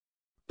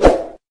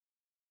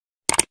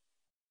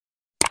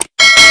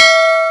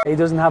He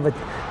doesn't have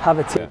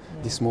a team.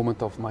 This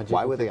moment of magic.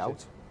 Why were they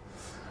out?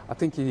 I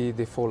think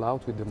they fall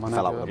out with the manager.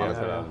 Fell out with the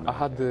manager. I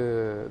had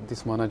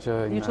this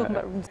manager. You're talking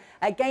about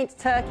Against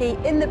Turkey,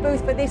 in the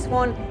booth for this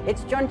one,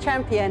 it's John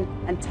Champion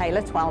and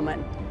Taylor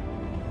Twellman.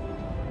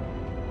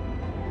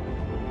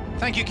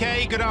 Thank you,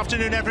 Kay. Good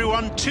afternoon,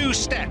 everyone. 2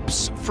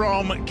 steps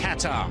from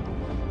Qatar.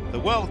 The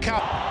World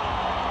Cup.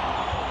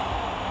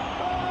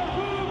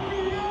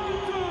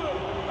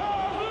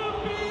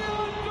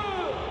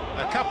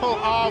 A couple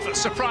of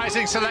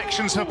surprising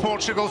selections for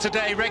Portugal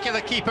today.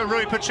 Regular keeper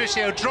Rui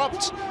Patricio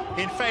dropped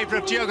in favour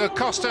of Diogo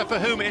Costa, for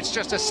whom it's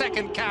just a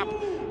second cap.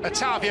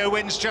 Otavio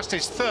wins just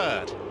his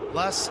 3rd.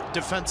 Less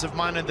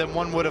defensive-minded than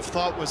one would have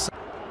thought was...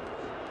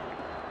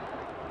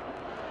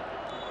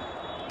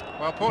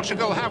 Well,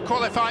 Portugal have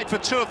qualified for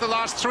 2 of the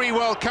last 3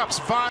 World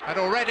Cups, and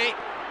already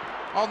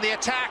on the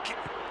attack.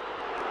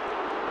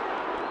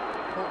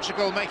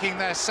 Portugal making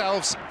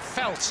themselves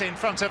felt in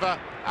front of a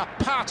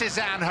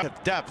partisan. The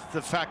depth,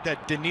 the fact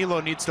that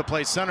Danilo needs to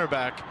play center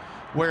back,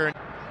 where...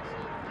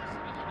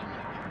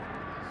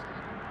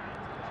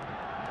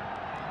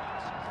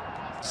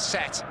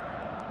 Set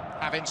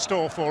have in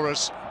store for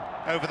us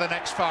over the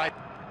next 5.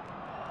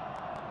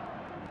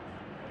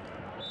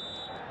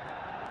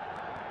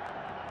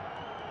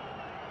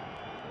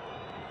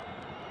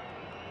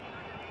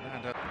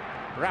 And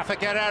Rafa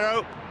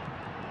Guerreiro.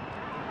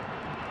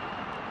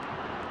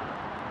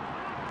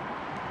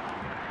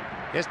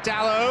 Here's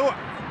Dalot.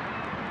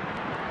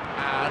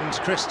 And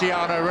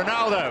Cristiano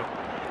Ronaldo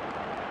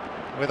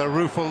with a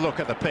rueful look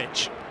at the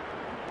pitch.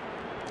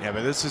 Yeah,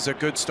 but this is a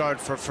good start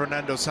for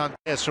Fernando Santos.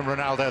 Here's from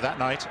Ronaldo that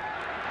night.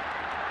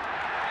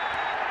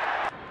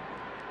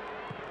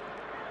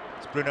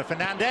 It's Bruno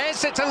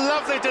Fernandes. It's a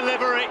lovely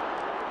delivery.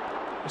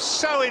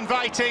 So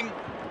inviting.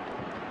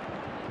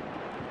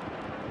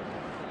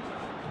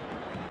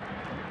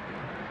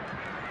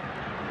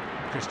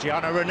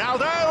 Cristiano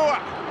Ronaldo.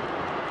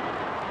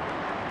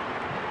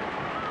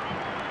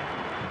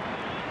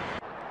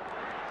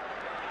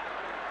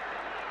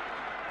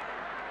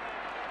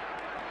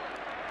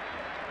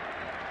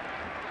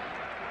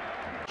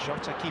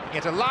 Shota keeping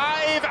it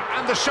alive,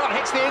 and the shot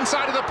hits the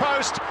inside of the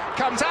post,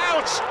 comes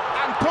out,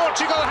 and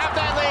Portugal have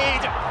their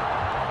lead.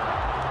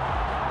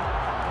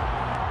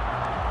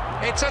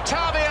 It's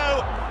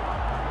Otavio.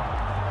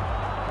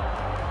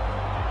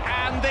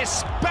 And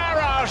this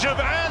barrage of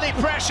early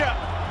pressure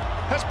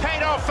has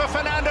paid off for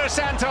Fernando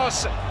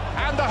Santos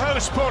and the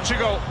host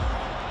Portugal.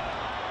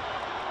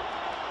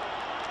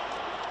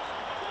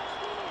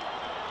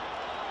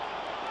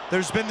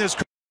 There's been this...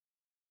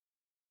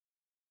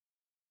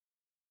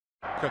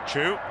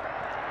 Kachu.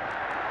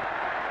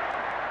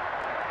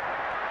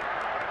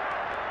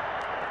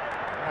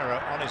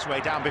 On his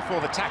way down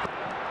before the tackle.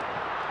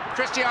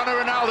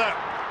 Cristiano Ronaldo.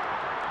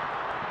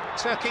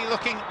 Turkey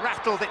looking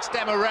rattled. It's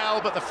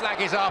Demirel, but the flag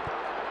is up.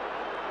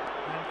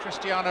 And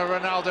Cristiano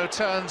Ronaldo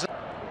turns.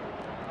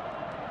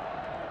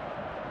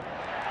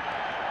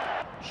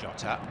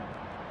 Shota.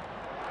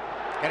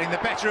 Getting the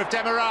better of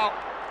Demirel.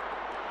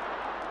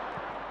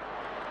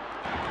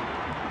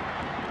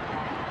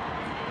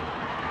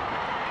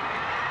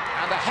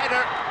 The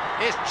header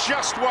is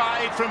just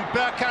wide from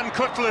Berkan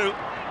Kutlu.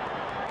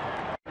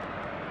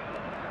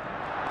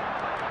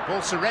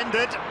 Ball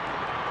surrendered,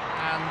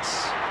 and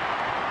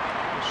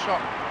the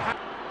shot.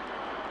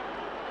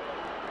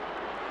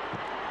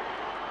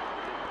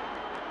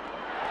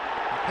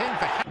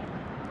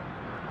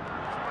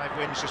 5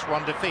 wins, just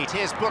 1 defeat.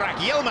 Here's Burak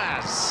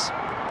Yilmaz.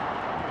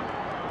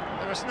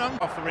 There is none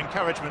offer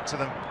encouragement to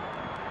them.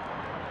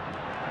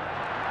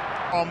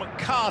 From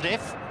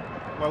Cardiff,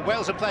 where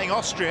Wales are playing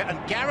Austria, and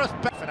Gareth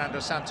Bale.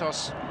 Fernando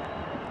Santos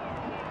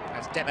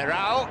as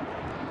Demiral.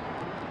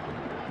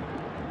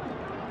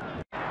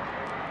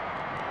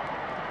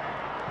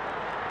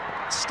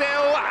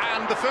 Still,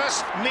 and the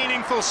first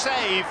meaningful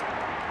save.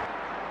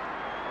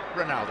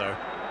 Ronaldo.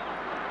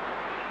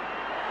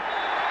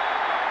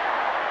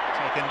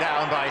 Taken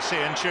down by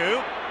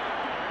Sianchu.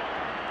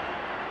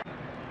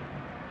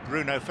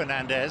 Bruno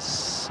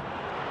Fernandes.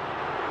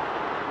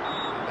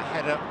 The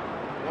header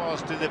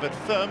was delivered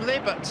firmly,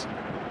 but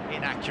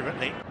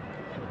inaccurately.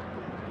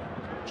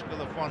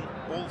 Portugal have won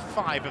all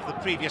 5 of the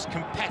previous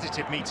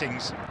competitive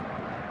meetings.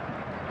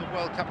 The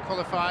World Cup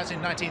qualifiers in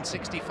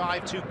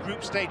 1965, 2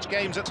 group stage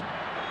games at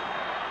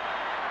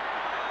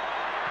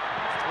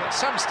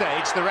some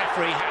stage the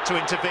referee had to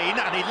intervene,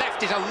 and he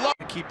left it a lot.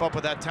 Keep up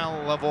with that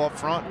talent level up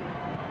front.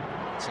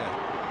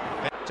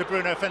 To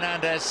Bruno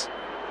Fernandes.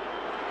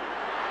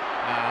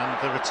 And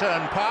the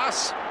return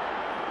pass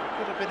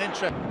could have been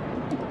interesting.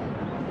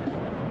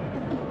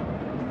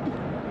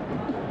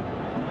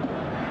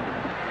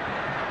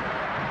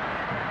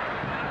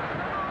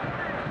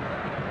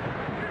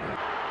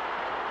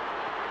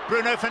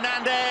 Bruno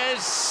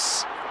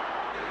Fernandes.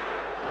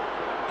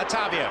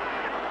 Otavio.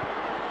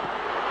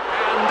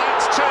 And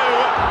that's 2.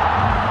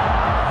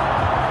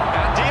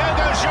 And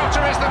Diogo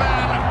Jota is the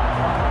man.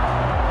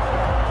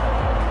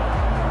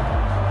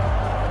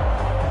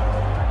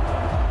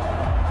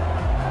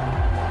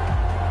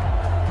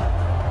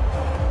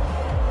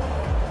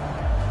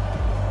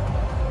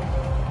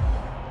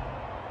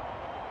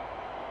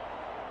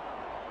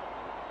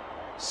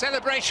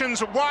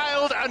 Celebrations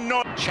wild and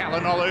not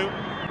Çalhanoğlu.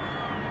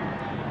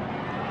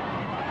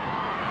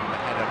 The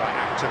header by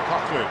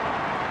Aktürkoğlu.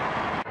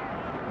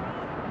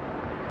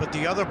 But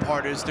the other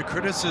part is the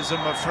criticism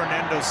of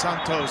Fernando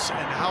Santos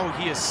and how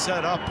he has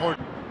set up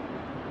Portugal.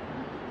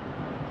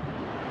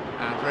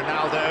 And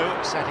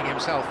Ronaldo setting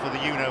himself for the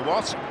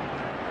you-know-what.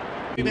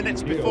 2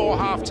 minutes before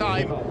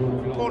half-time,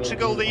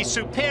 Portugal the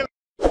superior.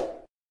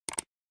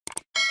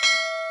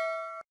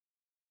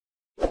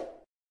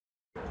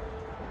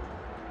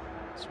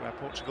 That's where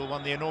Portugal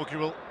won the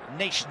inaugural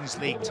Nations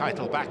League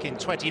title back in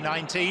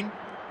 2019.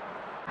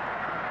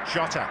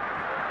 Jota.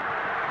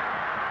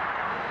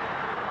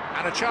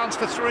 And a chance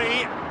for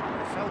three.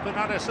 Fell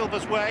Bernardo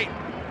Silva's way.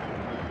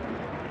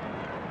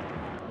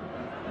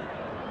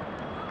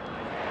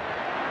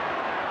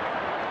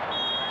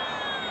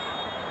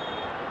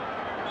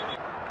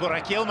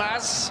 Burak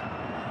Yilmaz.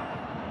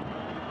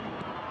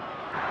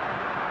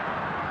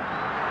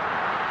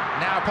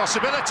 Now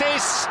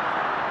possibilities.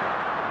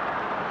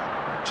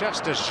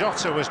 Just as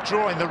Jota was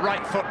drawing the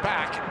right foot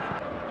back,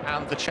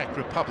 and the Czech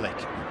Republic.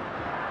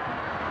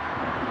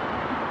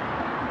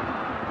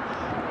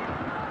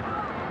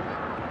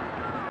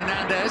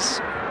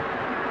 Hernandez.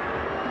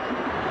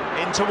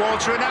 In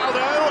towards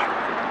Ronaldo.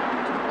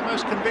 The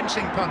most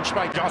convincing punch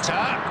by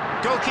Jota.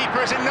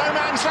 Goalkeeper is in no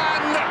man's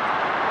land.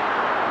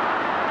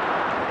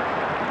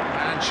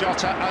 And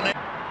Jota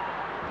unable.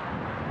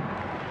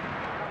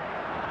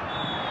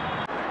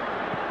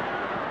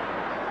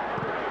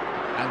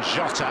 And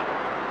Jota.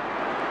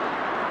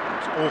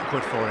 It's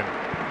awkward for him.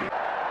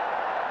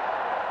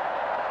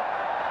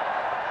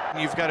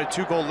 You've got a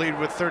 2-goal lead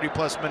with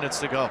 30-plus minutes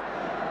to go.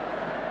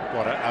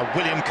 What a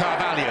William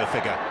Carvalho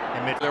figure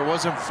in mid. There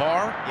wasn't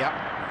VAR? Yep.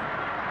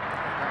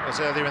 That was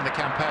earlier in the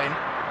campaign.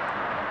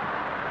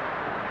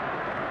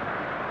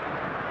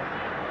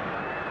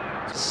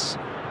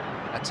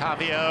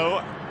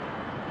 Otavio.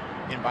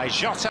 In by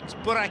Jota. It's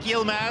Burak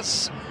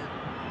Yilmaz.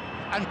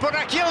 And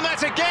Burak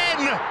Yilmaz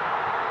again!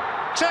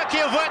 Turkey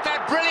have worked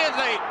that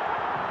brilliantly.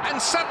 And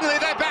suddenly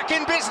they're back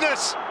in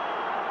business.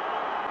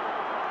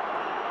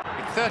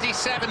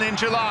 37 in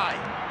July.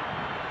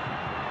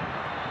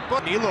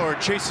 Danilo are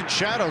chasing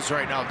shadows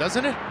right now,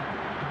 doesn't it?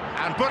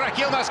 And Burak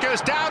Yilmaz goes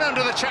down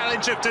under the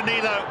challenge of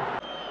Danilo.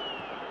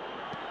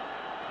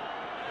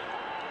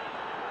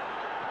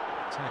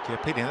 Turkey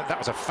appealing that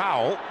was a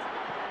foul.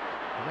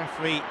 The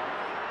referee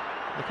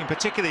looking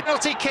particularly.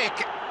 Penalty kick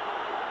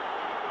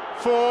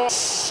for.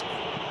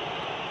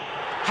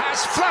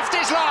 Has fluffed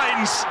his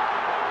lines.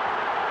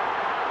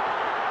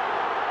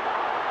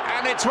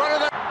 And it's one of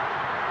the.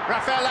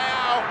 Rafael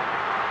Leao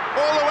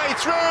all the way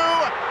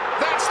through.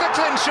 That's the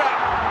clincher.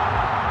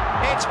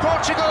 It's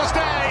Portugal's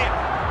day.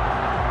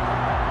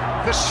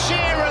 The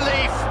sheer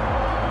relief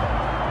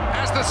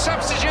as the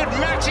substitute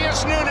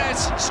Matheus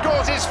Nunes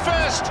scores his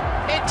first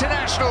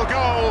international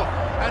goal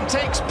and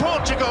takes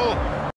Portugal